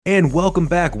And welcome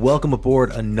back. Welcome aboard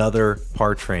another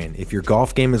Par Train. If your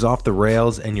golf game is off the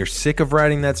rails and you're sick of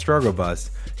riding that struggle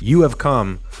bus, you have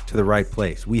come to the right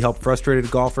place. We help frustrated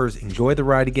golfers enjoy the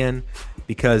ride again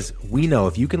because we know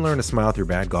if you can learn to smile through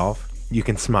bad golf, you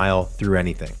can smile through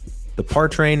anything. The Par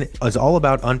Train is all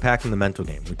about unpacking the mental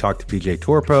game. We talk to PGA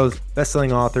Tour pros,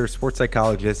 best-selling authors, sports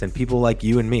psychologists, and people like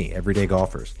you and me, everyday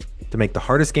golfers, to make the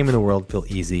hardest game in the world feel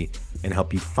easy and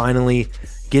help you finally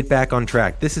get back on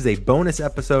track. This is a bonus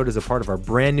episode as a part of our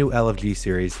brand new LFG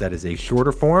series that is a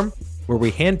shorter form where we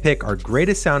handpick our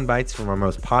greatest sound bites from our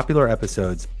most popular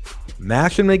episodes,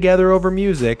 mash them together over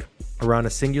music around a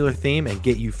singular theme, and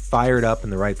get you fired up in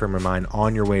the right frame of mind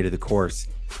on your way to the course,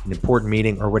 an important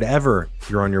meeting, or whatever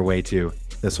you're on your way to.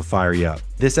 This will fire you up.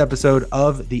 This episode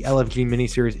of the LFG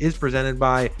miniseries is presented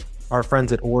by our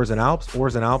friends at Oars and Alps.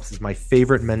 Oars and Alps is my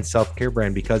favorite men's self-care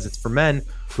brand because it's for men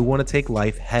who want to take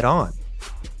life head on.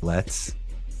 Let's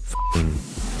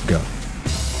go.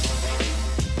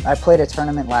 I played a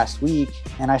tournament last week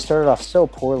and I started off so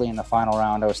poorly in the final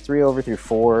round. I was 3 over through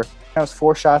 4. I was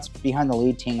 4 shots behind the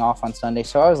lead teeing off on Sunday.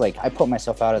 So I was like, I put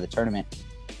myself out of the tournament.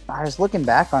 I was looking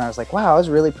back on it. I was like, wow, I was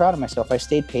really proud of myself. I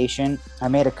stayed patient. I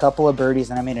made a couple of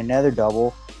birdies and I made another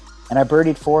double. And I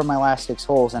birdied 4 of my last 6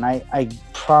 holes. And I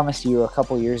promise you, a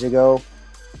couple years ago,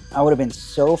 I would have been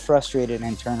so frustrated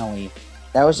internally.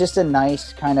 That was just a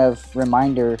nice kind of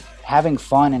reminder, having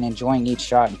fun and enjoying each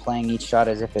shot and playing each shot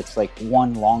as if it's like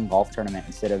one long golf tournament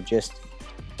instead of just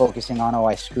focusing on, oh,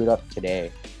 I screwed up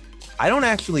today. I don't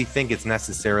actually think it's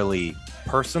necessarily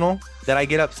personal that I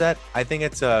get upset. I think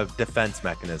it's a defense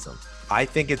mechanism. I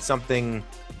think it's something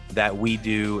that we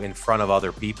do in front of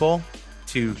other people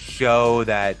to show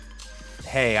that,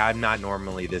 hey, I'm not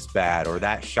normally this bad, or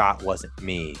that shot wasn't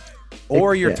me.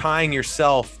 Or you're tying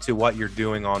yourself to what you're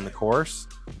doing on the course,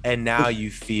 and now you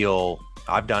feel,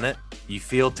 I've done it, you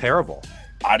feel terrible.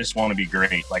 I just want to be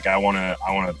great. Like I want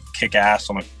to kick ass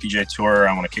on the PGA Tour.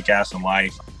 I want to kick ass in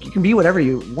life. You can be whatever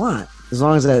you want as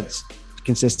long as that's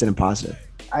consistent and positive.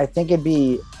 I think it'd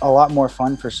be a lot more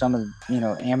fun for some of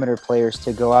amateur players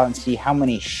to go out and see how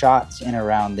many shots in a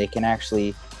round they can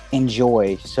actually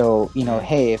enjoy. So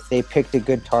hey, if they picked a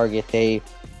good target, they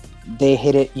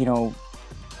hit it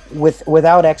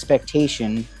without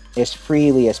expectation as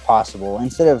freely as possible,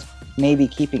 instead of maybe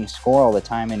keeping score all the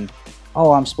time and,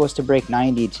 oh, I'm supposed to break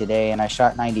 90 today and I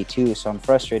shot 92, so I'm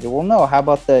frustrated. Well, no, how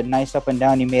about the nice up and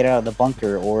down you made out of the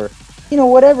bunker, or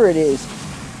whatever it is.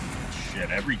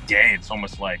 Shit, every day it's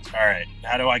almost like, all right,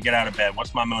 how do I get out of bed?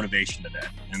 What's my motivation today?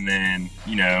 And then,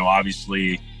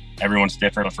 obviously everyone's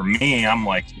different. But for me, I'm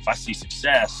like, if I see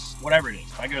success, whatever it is,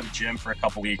 if I go to the gym for a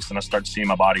couple weeks and I start seeing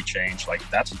my body change, like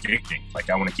that's addicting.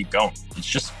 Like I want to keep going.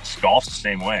 It's golf's the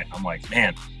same way. I'm like,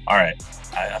 man, all right,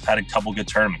 I've had a couple good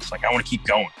tournaments. Like I want to keep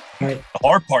going. Right. The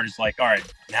hard part is like, all right,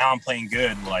 now I'm playing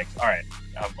good. Like, all right,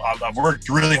 I've worked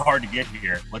really hard to get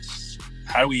here.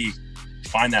 How do we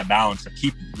find that balance of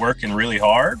keep working really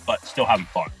hard, but still having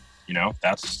fun?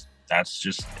 That's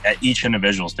just, each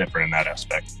individual is different in that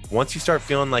aspect. Once you start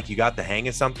feeling like you got the hang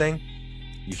of something,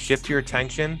 you shift your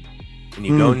attention and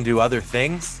you go and do other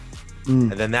things.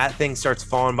 And then that thing starts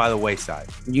falling by the wayside.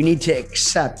 You need to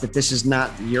accept that this is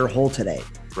not your hole today.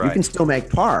 Right. You can still make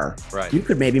par. Right. You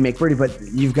could maybe make birdie, but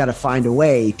you've got to find a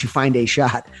way to find a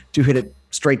shot to hit it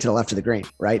straight to the left of the green,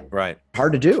 right? Right.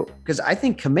 Hard to do. Because I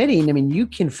think committing, you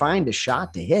can find a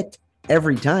shot to hit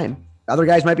every time. Other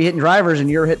guys might be hitting drivers and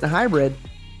you're hitting a hybrid,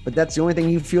 but that's the only thing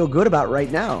you feel good about right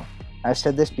now. I've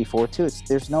said this before too.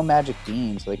 There's no magic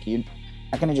beans. Like you're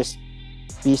not going to just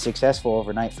be successful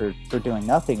overnight for doing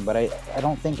nothing. But I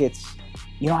don't think you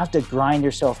don't have to grind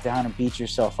yourself down and beat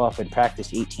yourself up and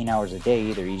practice 18 hours a day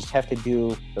either. You just have to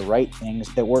do the right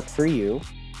things that work for you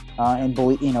and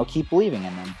keep believing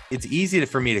in them. It's easy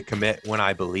for me to commit when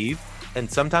I believe. And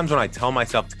sometimes when I tell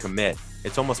myself to commit,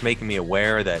 it's almost making me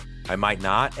aware that I might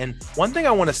not. And one thing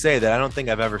I want to say that I don't think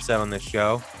I've ever said on this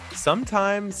show,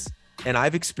 sometimes, and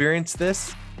I've experienced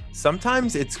this,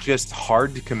 sometimes it's just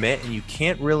hard to commit and you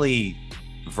can't really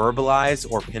verbalize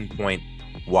or pinpoint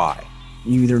why.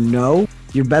 You either know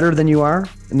you're better than you are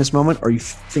in this moment, or you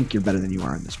think you're better than you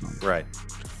are in this moment. Right.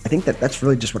 I think that's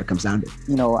really just what it comes down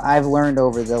to. I've learned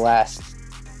over the last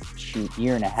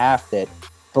year and a half that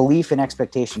belief and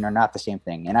expectation are not the same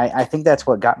thing. And I think that's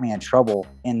what got me in trouble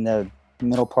in the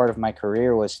middle part of my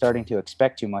career, was starting to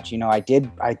expect too much.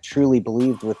 I truly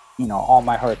believed with, all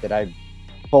my heart that I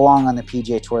belong on the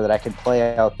PGA Tour, that I could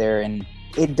play out there. And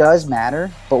it does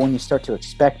matter, but when you start to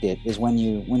expect it is when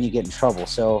you get in trouble.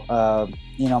 So,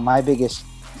 my biggest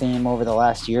theme over the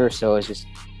last year or so is just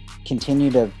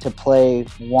continue to play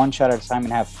one shot at a time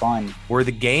and have fun. Where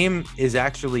the game is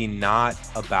actually not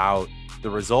about the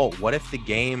result? What if the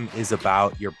game is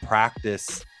about your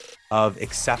practice of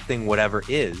accepting whatever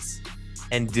is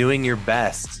and doing your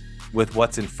best with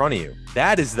what's in front of you?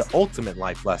 That is the ultimate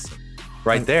life lesson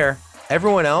right there.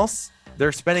 Everyone else,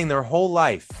 they're spending their whole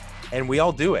life, and we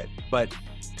all do it, but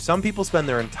some people spend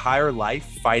their entire life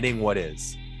fighting what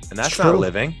is, and that's not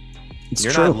living.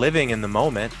 You're not living in the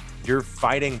moment. You're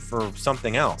fighting for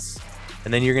something else.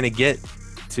 And then you're going to get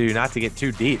to, not to get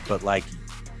too deep, but like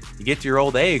you get to your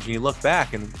old age and you look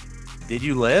back and did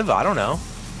you live? I don't know.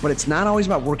 But it's not always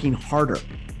about working harder.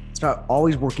 It's about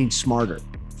always working smarter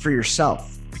for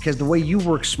yourself, because the way you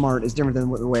work smart is different than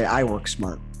the way I work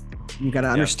smart. You got to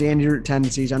understand your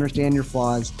tendencies, understand your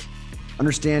flaws,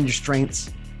 understand your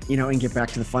strengths, and get back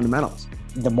to the fundamentals.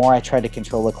 The more I tried to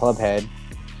control the club head,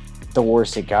 the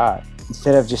worse it got.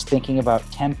 Instead of just thinking about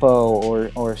tempo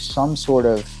or some sort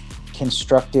of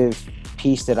constructive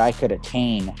piece that I could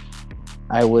attain,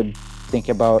 I would think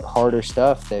about harder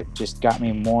stuff that just got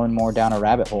me more and more down a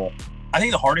rabbit hole. I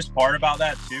think the hardest part about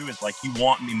that too is like you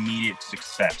want immediate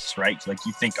success, right? Like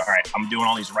you think, all right, I'm doing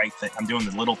all these right things. I'm doing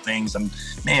the little things. I'm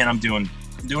doing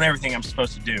everything I'm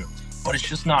supposed to do, but it's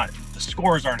just not, the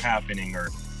scores aren't happening or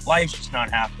life's just not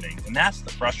happening. And that's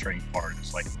the frustrating part.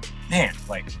 It's like, man,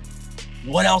 like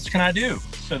what else can I do?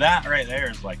 So that right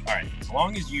there is like, all right, as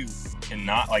long as you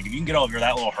cannot, like if you can get over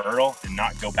that little hurdle and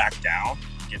not go back down,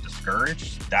 get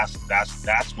discouraged, that's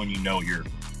when you know you're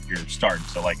starting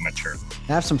to like mature.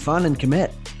 Have some fun and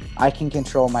commit. I can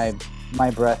control my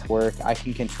breath work. I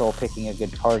can control picking a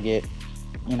good target,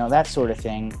 that sort of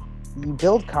thing. You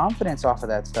build confidence off of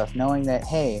that stuff, knowing that,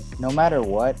 hey, no matter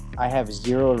what, I have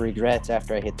zero regrets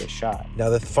after I hit this shot. Now,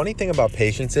 the funny thing about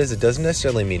patience is it doesn't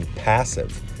necessarily mean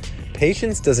passive.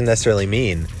 Patience doesn't necessarily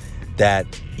mean that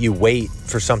you wait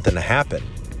for something to happen.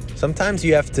 Sometimes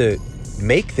you have to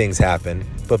make things happen,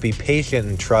 but be patient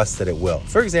and trust that it will.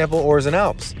 For example, Oars and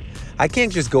Alps. I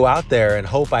can't just go out there and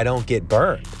hope I don't get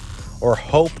burned or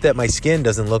hope that my skin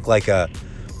doesn't look like a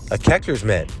catcher's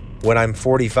mitt when I'm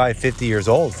 45, 50 years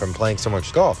old from playing so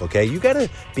much golf, okay? You gotta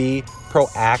be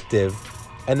proactive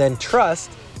and then trust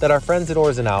that our friends at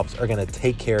Oars and Alps are gonna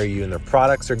take care of you and their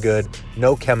products are good,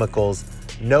 no chemicals,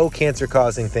 no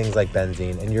cancer-causing things like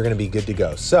benzene, and you're gonna be good to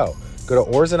go. So go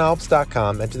to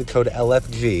oarsandalps.com, enter the code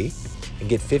LFG, and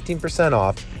get 15%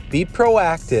 off. Be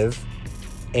proactive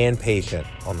and patient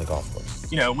on the golf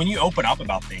course. When you open up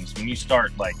about things, when you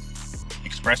start like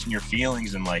expressing your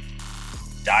feelings and like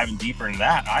diving deeper into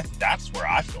that, that's where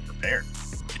I feel prepared.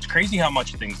 It's crazy how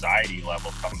much the anxiety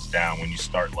level comes down when you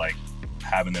start like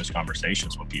having those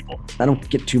conversations with people. I don't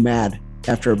get too mad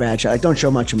after a bad shot. I don't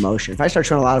show much emotion. If I start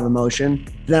showing a lot of emotion,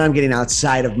 then I'm getting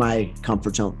outside of my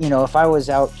comfort zone. If I was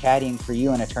out caddying for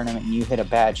you in a tournament and you hit a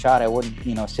bad shot, I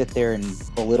wouldn't, sit there and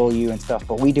belittle you and stuff,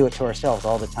 but we do it to ourselves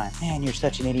all the time. Man, you're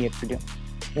such an idiot for doing.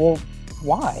 Well,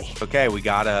 why? Okay, we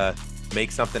gotta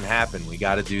make something happen. We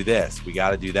gotta do this. We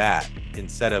gotta do that.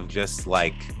 Instead of just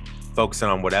like focusing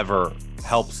on whatever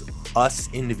helps us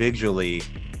individually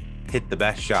hit the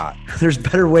best shot. There's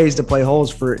better ways to play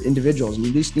holes for individuals. You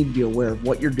at least need to be aware of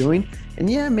what you're doing. And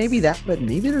yeah, maybe but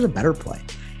maybe there's a better play.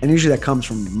 And usually that comes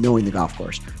from knowing the golf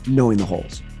course, knowing the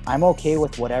holes. I'm okay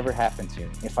with whatever happens here.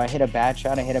 If I hit a bad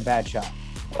shot, I hit a bad shot.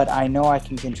 But I know I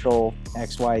can control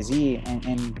X, Y, Z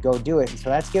and go do it. And so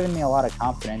that's given me a lot of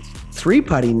confidence.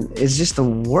 3-putting is just the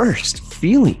worst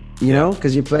feeling,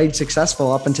 because you played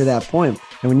successful up until that point.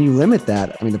 And when you limit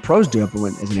that, the pros do it, but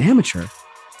as an amateur,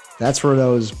 that's where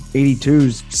those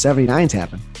 82s, 79s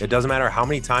happen. It doesn't matter how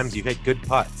many times you hit good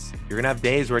putts. You're going to have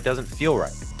days where it doesn't feel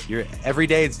right. Every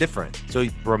day it's different. So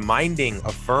reminding,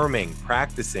 affirming,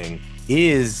 practicing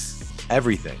is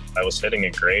everything. I was hitting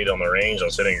it great on the range. I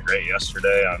was hitting it great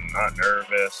yesterday. I'm not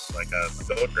nervous. Like I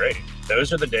feel great.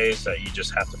 Those are the days that you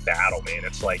just have to battle, man.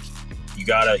 It's like you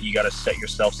gotta set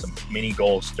yourself some mini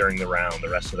goals during the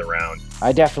rest of the round.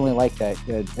 I definitely like that,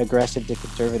 aggressive to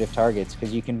conservative targets,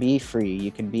 because you can be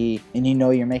free, and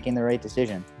you're making the right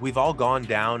decision. We've all gone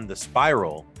down the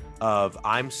spiral of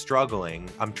I'm struggling,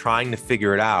 I'm trying to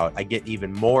figure it out. I get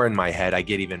even more in my head. I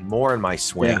get even more in my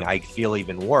swing. Yeah. I feel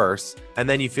even worse. And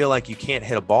then you feel like you can't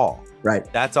hit a ball.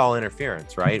 Right. That's all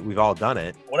interference, right? We've all done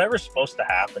it. Whatever's supposed to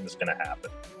happen is going to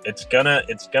happen. It's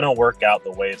gonna work out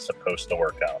the way it's supposed to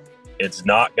work out. It's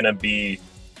not going to be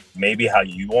maybe how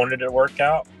you wanted it to work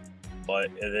out,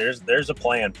 but there's a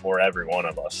plan for every one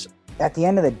of us. At the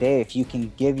end of the day, if you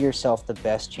can give yourself the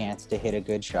best chance to hit a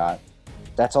good shot,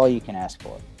 that's all you can ask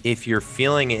for. If you're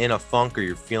feeling in a funk or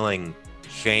you're feeling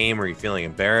shame or you're feeling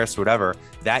embarrassed, whatever,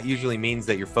 that usually means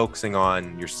that you're focusing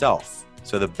on yourself.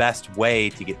 So the best way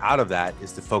to get out of that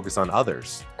is to focus on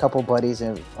others. A couple buddies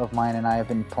of mine and I have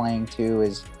been playing too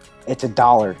is it's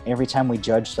 $1 every time we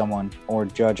judge someone or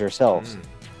judge ourselves.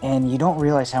 And you don't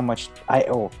realize how much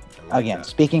again,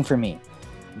 speaking for me,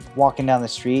 walking down the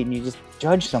street and you just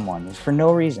judge someone for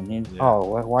no reason.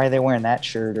 Why are they wearing that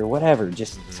shirt or whatever?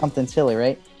 Just something silly,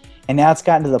 right? And now it's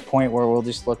gotten to the point where we'll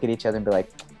just look at each other and be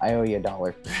like, I owe you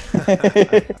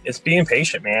 $1. It's being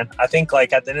patient, man. I think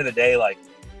like at the end of the day, like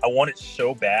I want it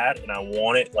so bad and I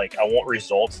want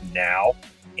results now.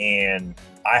 And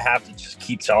I have to just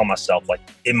keep telling myself, like,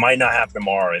 it might not happen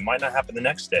tomorrow. It might not happen the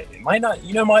next day. It might not,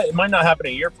 it might not happen a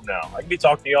year from now. I could be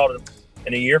talking to y'all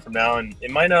in a year from now and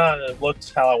it might not have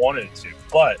looked how I wanted it to.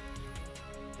 But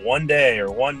one day or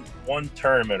one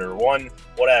tournament or one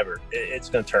whatever, it's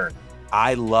going to turn.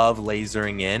 I love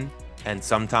lasering in, and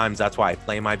sometimes that's why I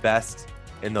play my best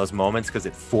in those moments, because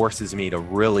it forces me to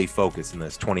really focus in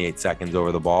this 28 seconds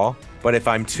over the ball. But if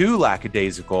I'm too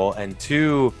lackadaisical and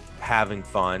too having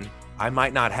fun, I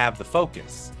might not have the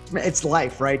focus. It's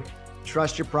life, right?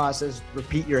 Trust your process,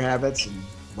 repeat your habits, and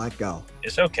let go.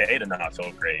 It's okay to not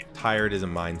feel great. Tired is a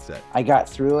mindset. I got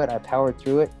through it. I powered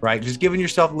through it. Right? Just giving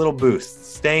yourself little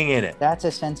boosts, staying in it. That's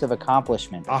a sense of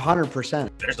accomplishment. 100%.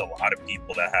 There's a lot of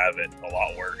people that have it a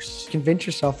lot worse. Convince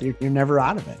yourself that you're never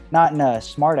out of it. Not in a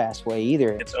smart ass way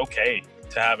either. It's okay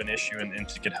to have an issue and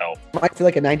to get help. It might feel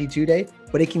like a 92 day,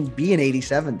 but it can be an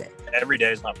 87 day. Every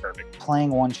day is not perfect.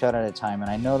 Playing one shot at a time. And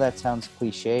I know that sounds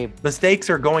cliche. Mistakes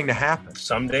are going to happen.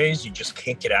 Some days you just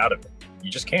can't get out of it. You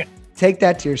just can't. Take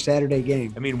that to your Saturday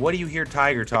game. I mean, what do you hear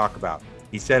Tiger talk about?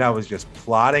 He said I was just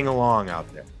plodding along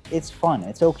out there. It's fun.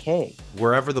 It's okay.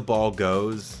 Wherever the ball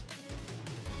goes,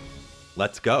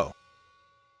 let's go.